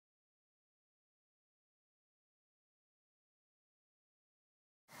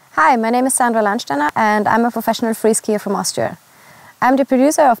Hi, my name is Sandra Lahnsteiner and I'm a professional free skier from Austria. I'm the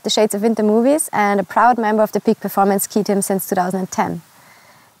producer of the Shades of Winter movies and a proud member of the peak performance ski team since 2010.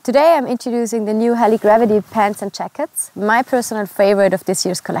 Today I'm introducing the new HELI GRAVITY pants and jackets, my personal favorite of this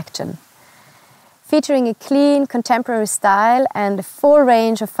year's collection. Featuring a clean, contemporary style and a full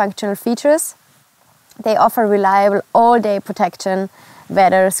range of functional features, they offer reliable all-day protection,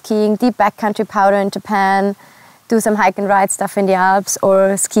 whether skiing deep backcountry powder in Japan, do some hike and ride stuff in the Alps,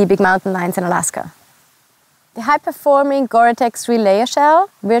 or ski big mountain lines in Alaska. The high-performing Gore-Tex Relayer shell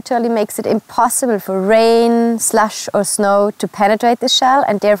virtually makes it impossible for rain, slush or snow to penetrate this shell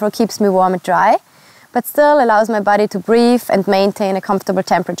and therefore keeps me warm and dry, but still allows my body to breathe and maintain a comfortable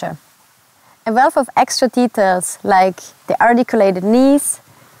temperature. A wealth of extra details like the articulated knees,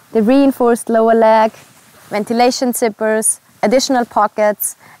 the reinforced lower leg, ventilation zippers, additional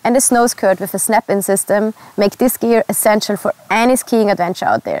pockets and a snow skirt with a snap-in system make this gear essential for any skiing adventure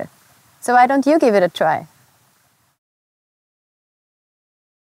out there. So why don't you give it a try?